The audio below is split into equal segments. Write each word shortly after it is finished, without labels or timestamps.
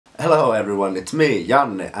Hello everyone, it's me,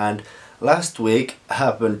 Janne, and last week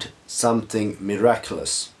happened something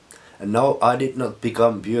miraculous. And no, I did not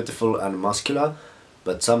become beautiful and muscular,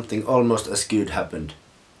 but something almost as good happened.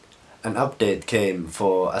 An update came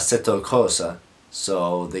for Assetto Corsa,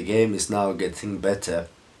 so the game is now getting better.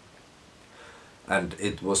 And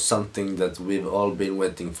it was something that we've all been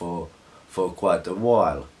waiting for quite a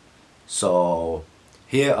while. So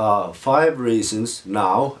here are 5 reasons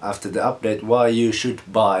now, after the update, why you should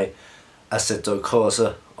buy Assetto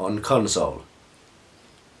Corsa on console.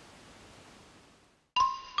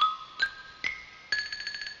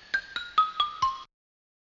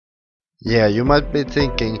 Yeah, you might be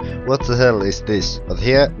thinking, what the hell is this? But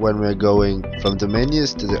here, when we're going from the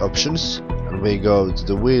menus to the options, and we go to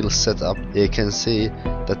the wheel setup, you can see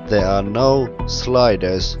that there are no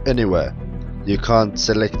sliders anywhere. You can't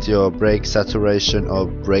select your brake saturation or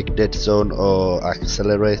brake dead zone or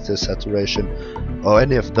accelerator saturation or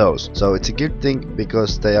any of those. So it's a good thing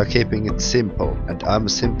because they are keeping it simple, and I'm a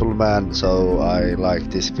simple man, so I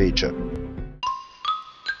like this feature.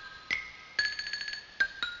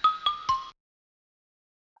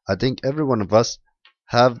 I think every one of us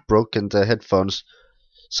have broken their headphones,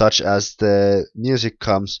 such as the music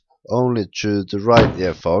comes only through the right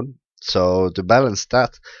earphone. So to balance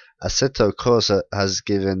that, Assetto Corsa has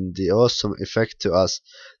given the awesome effect to us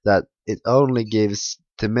that it only gives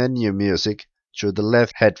the menu music through the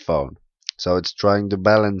left headphone. So it's trying to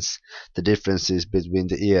balance the differences between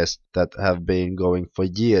the ears that have been going for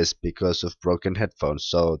years because of broken headphones.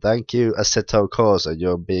 So thank you Assetto Corsa,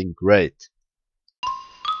 you're being great.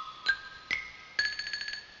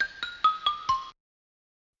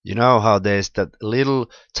 You know how there's that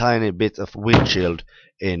little tiny bit of windshield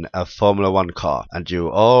in a Formula 1 car, and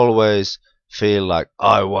you always feel like,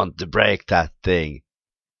 I want to break that thing.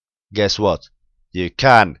 Guess what? You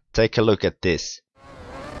can. Take a look at this.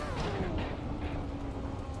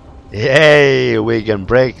 Yay! We can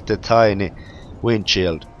break the tiny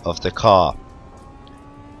windshield of the car.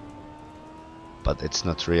 But it's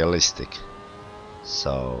not realistic.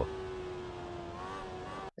 So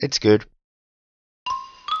it's good.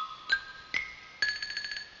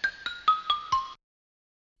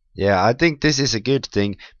 Yeah, I think this is a good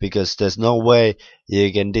thing because there's no way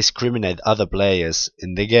you can discriminate other players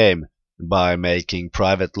in the game by making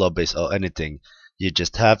private lobbies or anything. You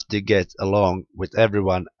just have to get along with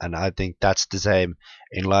everyone, and I think that's the same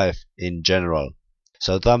in life in general.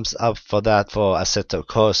 So thumbs up for that for Assetto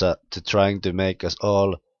Corsa to trying to make us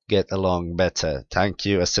all get along better. Thank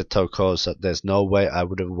you Assetto Corsa. There's no way I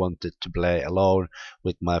would have wanted to play alone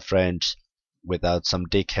with my friends without some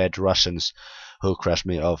dickhead Russians who crashed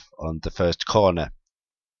me off on the first corner.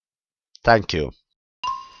 Thank you.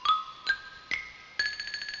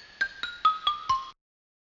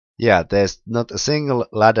 Yeah, there's not a single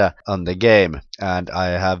ladder on the game, and I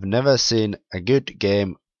have never seen a good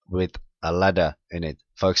game with a ladder in it.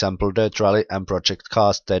 For example, Dirt Rally and Project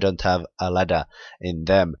Cars, they don't have a ladder in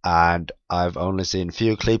them, and I've only seen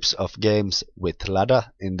few clips of games with ladder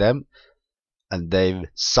in them, and they've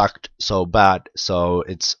sucked so bad, so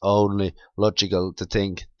it's only logical to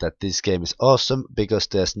think that this game is awesome because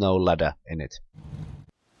there's no ladder in it.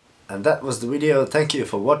 And that was the video. Thank you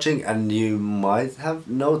for watching, and you might have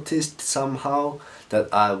noticed somehow that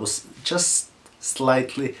I was just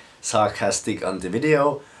slightly sarcastic on the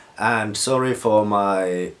video, and sorry for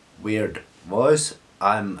my weird voice.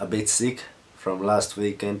 I'm a bit sick from last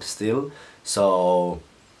weekend still, so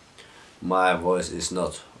my voice is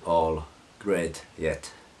not all great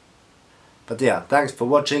yet. But yeah, thanks for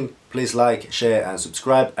watching. Please like, share and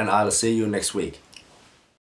subscribe, and I'll see you next week.